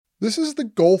This is the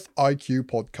Golf IQ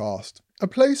podcast, a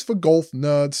place for golf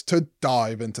nerds to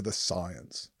dive into the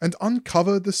science and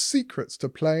uncover the secrets to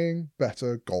playing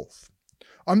better golf.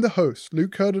 I'm the host,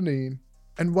 Luke Kerdanine,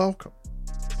 and welcome.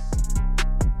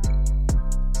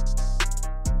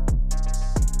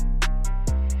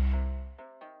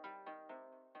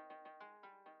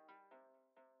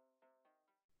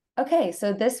 Okay,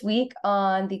 so this week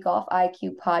on the Golf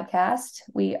IQ podcast,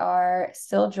 we are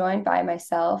still joined by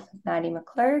myself, Maddie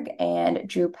McClurg, and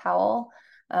Drew Powell.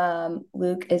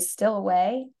 Luke is still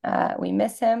away. We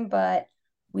miss him, but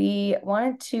we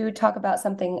wanted to talk about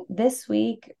something this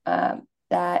week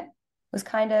that was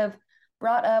kind of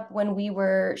brought up when we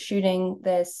were shooting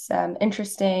this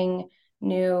interesting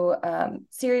new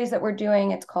series that we're doing.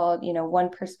 It's called,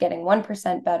 getting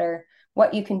 1% better,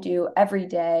 what you can do every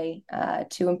day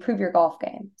to improve your golf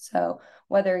game. So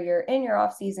whether you're in your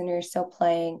off season or you're still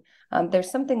playing,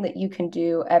 there's something that you can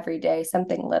do every day,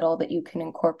 something little that you can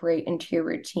incorporate into your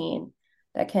routine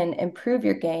that can improve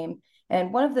your game.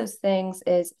 And one of those things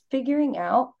is figuring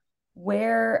out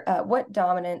where,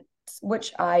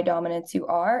 which eye dominance you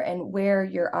are and where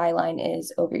your eye line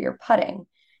is over your putting.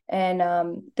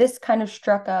 And this kind of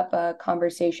struck up a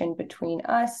conversation between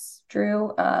us,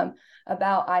 Drew,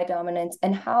 about eye dominance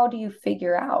and how do you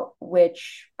figure out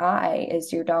which eye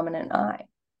is your dominant eye.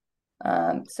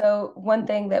 So one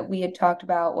thing that we had talked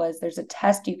about was there's a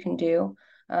test you can do.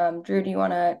 Drew, do you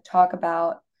want to talk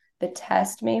about the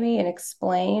test maybe and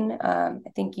explain? I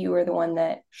think you were the one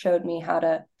that showed me how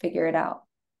to figure it out.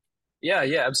 Yeah,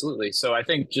 absolutely. So I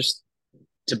think just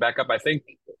to back up, I think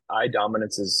eye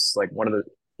dominance is like one of the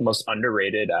most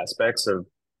underrated aspects of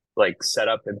like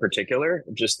setup in particular,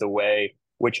 just the way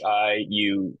which eye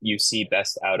you see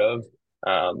best out of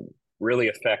really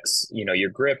affects, your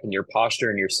grip and your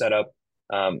posture and your setup.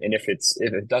 And if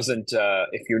it doesn't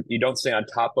if you don't stay on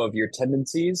top of your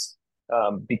tendencies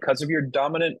because of your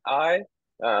dominant eye,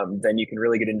 then you can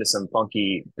really get into some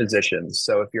funky positions.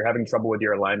 So if you're having trouble with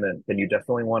your alignment, then you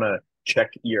definitely want to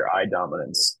check your eye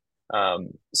dominance.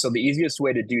 So the easiest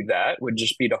way to do that would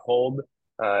just be to hold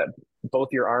both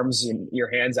your arms and your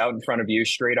hands out in front of you,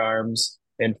 straight arms,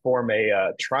 and form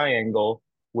a triangle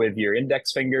with your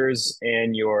index fingers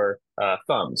and your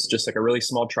thumbs, just like a really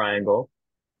small triangle.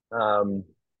 And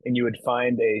you would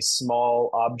find a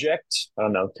small object, I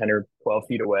don't know, 10 or 12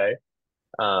 feet away,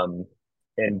 and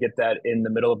get that in the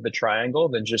middle of the triangle.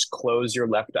 Then just close your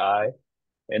left eye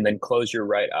and then close your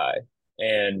right eye.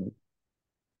 And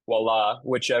voila,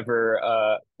 whichever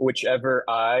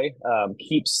eye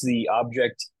keeps the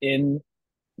object in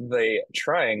the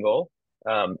triangle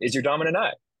is your dominant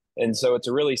eye. And so it's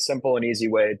a really simple and easy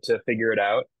way to figure it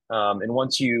out. And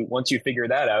once you figure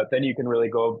that out, then you can really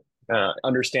go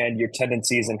understand your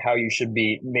tendencies and how you should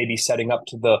be maybe setting up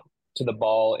to the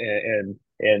ball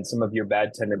and some of your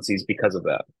bad tendencies because of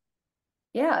that.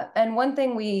 Yeah. And one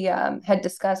thing we had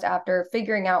discussed after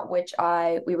figuring out which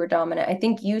eye we were dominant, I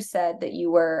think you said that you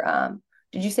were,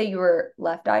 did you say you were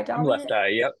left eye I'm dominant? left eye.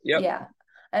 Yep. Yeah.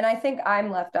 And I think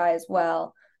I'm left eye as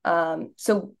well.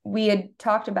 So we had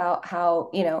talked about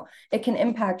how, it can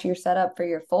impact your setup for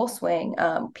your full swing.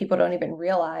 People don't even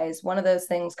realize one of those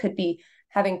things could be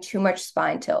having too much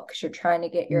spine tilt because you're trying to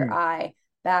get your eye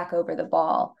back over the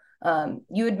ball.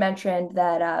 You had mentioned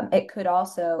that it could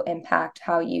also impact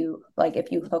how you, like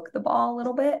if you hook the ball a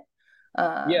little bit,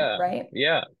 Yeah. right?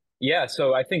 Yeah.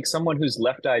 So I think someone who's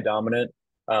left eye dominant,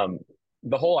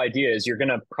 the whole idea is you're going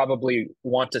to probably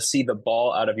want to see the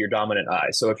ball out of your dominant eye.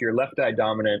 So if you're left eye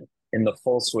dominant in the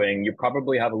full swing, you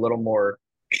probably have a little more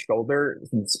shoulder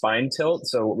and spine tilt.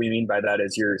 So what we mean by that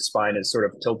is your spine is sort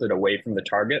of tilted away from the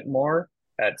target more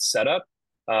at setup,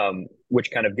 which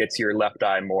kind of gets your left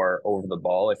eye more over the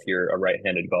ball if you're a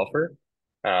right-handed golfer.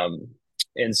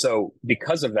 And so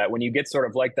because of that, when you get sort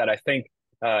of like that, I think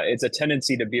it's a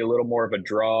tendency to be a little more of a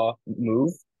draw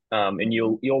move. And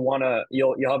you'll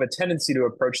have a tendency to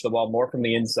approach the ball more from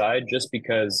the inside just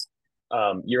because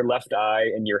your left eye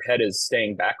and your head is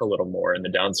staying back a little more in the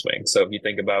downswing. So if you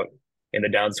think about in the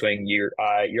downswing, your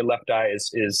left eye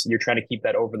is you're trying to keep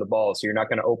that over the ball. So you're not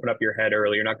going to open up your head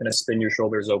early. You're not going to spin your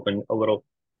shoulders open a little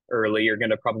early. You're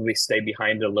going to probably stay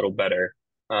behind it a little better.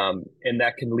 And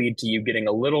that can lead to you getting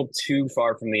a little too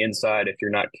far from the inside if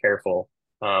you're not careful.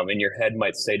 And your head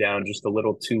might stay down just a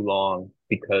little too long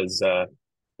because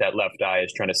that left eye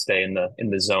is trying to stay in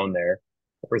the zone there.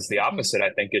 Whereas the opposite, I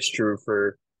think, is true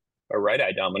for a right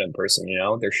eye dominant person.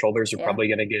 Their shoulders are probably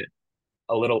going to get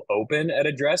a little open at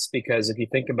address because if you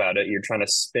think about it, you're trying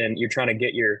to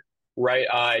get your right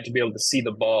eye to be able to see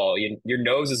the ball. Your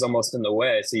nose is almost in the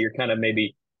way, so you're kind of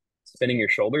maybe spinning your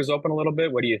shoulders open a little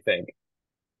bit. What do you think?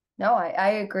 No, I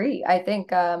agree. I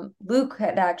think Luke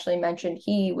had actually mentioned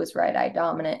he was right eye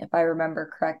dominant, if I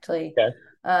remember correctly. Okay.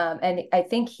 And I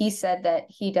think he said that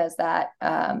he does that,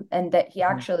 and that he Mhm.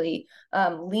 actually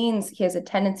leans, he has a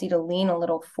tendency to lean a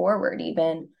little forward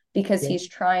even because Yeah. he's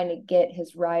trying to get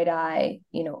his right eye,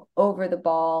 over the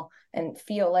ball and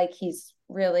feel like he's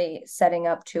really setting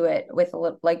up to it with a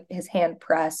little, like his hand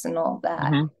press and all that.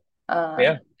 Hmm.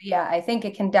 Yeah. Yeah, I think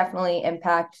it can definitely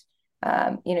impact.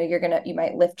 You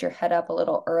might lift your head up a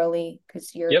little early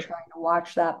because you're Yep. trying to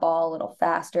watch that ball a little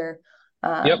faster.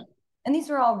 Yep. And these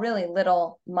are all really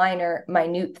little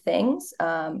minute things,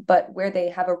 but where they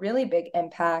have a really big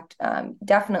impact,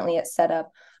 definitely at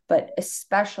setup, but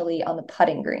especially on the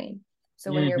putting green.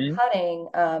 So when you're Hmm. putting,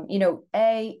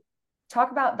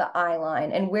 talk about the eye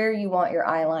line and where you want your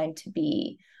eye line to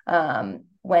be,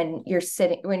 when you're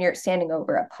standing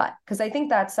over a putt, because I think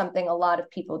that's something a lot of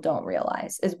people don't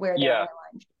realize is where their eye Yeah.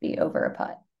 line should be over a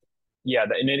putt. Yeah,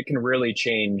 and it can really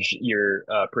change your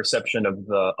perception of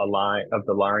the line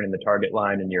and the target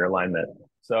line and your alignment.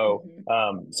 So,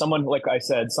 Mm-hmm. someone like I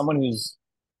said, someone who's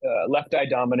left eye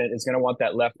dominant is going to want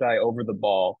that left eye over the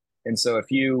ball. And so, if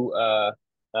you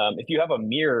have a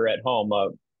mirror at home,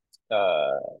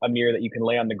 a mirror that you can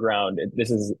lay on the ground, this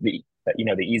is the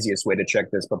easiest way to check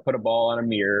this. But put a ball on a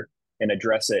mirror and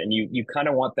address it, and you kind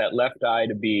of want that left eye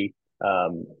to be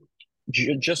um,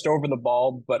 just over the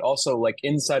ball, but also like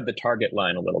inside the target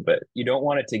line a little bit. You don't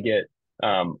want it to get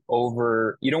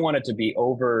over. You don't want it to be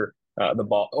over the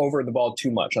ball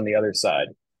too much on the other side.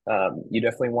 You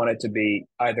definitely want it to be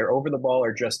either over the ball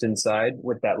or just inside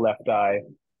with that left eye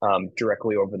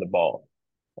directly over the ball.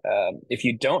 If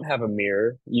you don't have a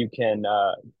mirror, you can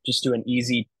just do an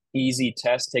easy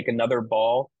test. Take another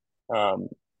ball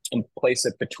and place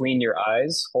it between your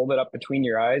eyes. Hold it up between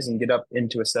your eyes and get up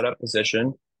into a setup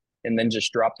position, and then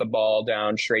just drop the ball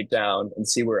down straight down and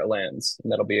see where it lands.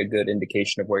 And that'll be a good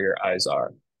indication of where your eyes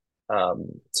are.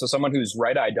 So someone who's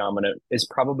right eye dominant is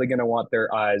probably going to want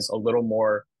their eyes a little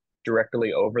more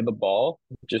directly over the ball,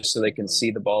 just so they can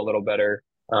see the ball a little better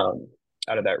out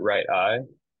of that right eye.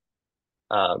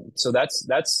 So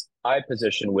that's eye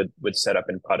position with setup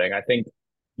and putting. I think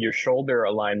your shoulder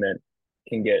alignment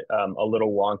can get a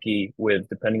little wonky with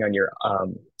depending on your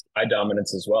eye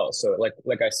dominance as well. So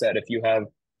like I said, if you have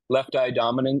left eye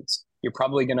dominance, you're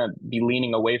probably going to be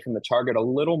leaning away from the target a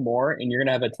little more, and you're going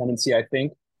to have a tendency, I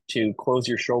think, to close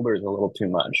your shoulders a little too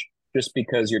much, just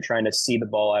because you're trying to see the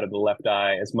ball out of the left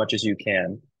eye as much as you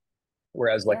can.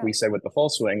 Whereas, like Yeah. we said with the full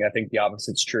swing, I think the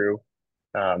opposite's true.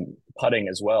 Putting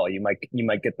as well, you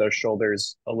might get those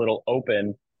shoulders a little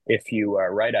open if you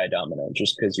are right eye dominant,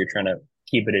 just because you're trying to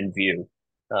keep it in view.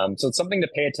 So it's something to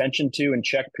pay attention to and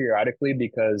check periodically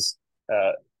because,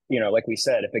 like we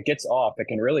said, if it gets off, it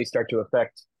can really start to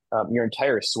affect your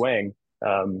entire swing.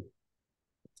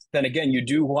 Then again, you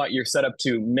do want your setup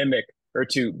to mimic or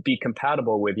to be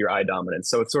compatible with your eye dominance.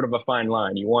 So it's sort of a fine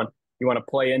line. You want to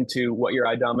play into what your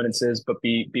eye dominance is, but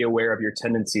be aware of your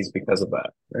tendencies because of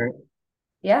that. Right?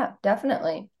 Yeah,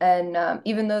 definitely. And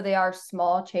even though they are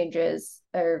small changes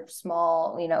or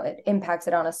small, it impacts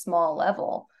it on a small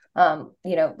level.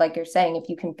 Like you're saying, if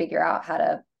you can figure out how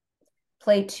to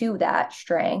play to that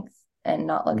strength and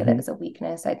not look at it Mm-hmm. as a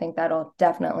weakness, I think that'll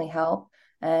definitely help.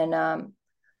 And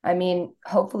I mean,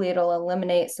 hopefully it'll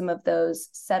eliminate some of those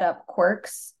setup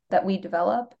quirks that we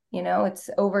develop. It's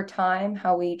over time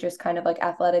how we just kind of like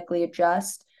athletically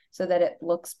adjust so that it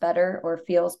looks better or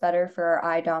feels better for our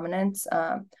eye dominance.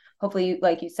 Hopefully,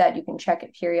 like you said, you can check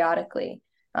it periodically,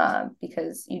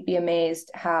 because you'd be amazed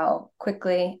how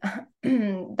quickly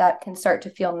that can start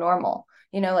to feel normal.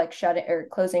 Like shutting or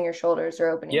closing your shoulders or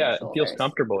opening your Yeah, it feels shoulders.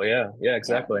 comfortable. Yeah, Yeah.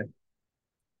 exactly.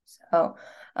 So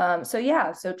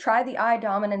try the eye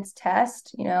dominance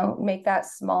test, make that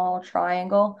small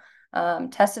triangle,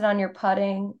 test it on your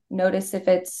putting, notice if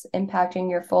it's impacting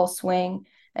your full swing.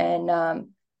 And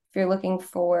if you're looking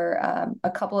for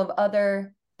a couple of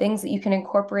other things that you can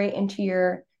incorporate into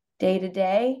your day to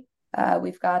day,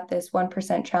 we've got this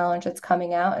 1% challenge that's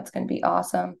coming out. It's going to be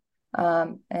awesome.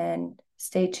 And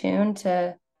stay tuned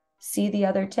to see the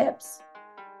other tips.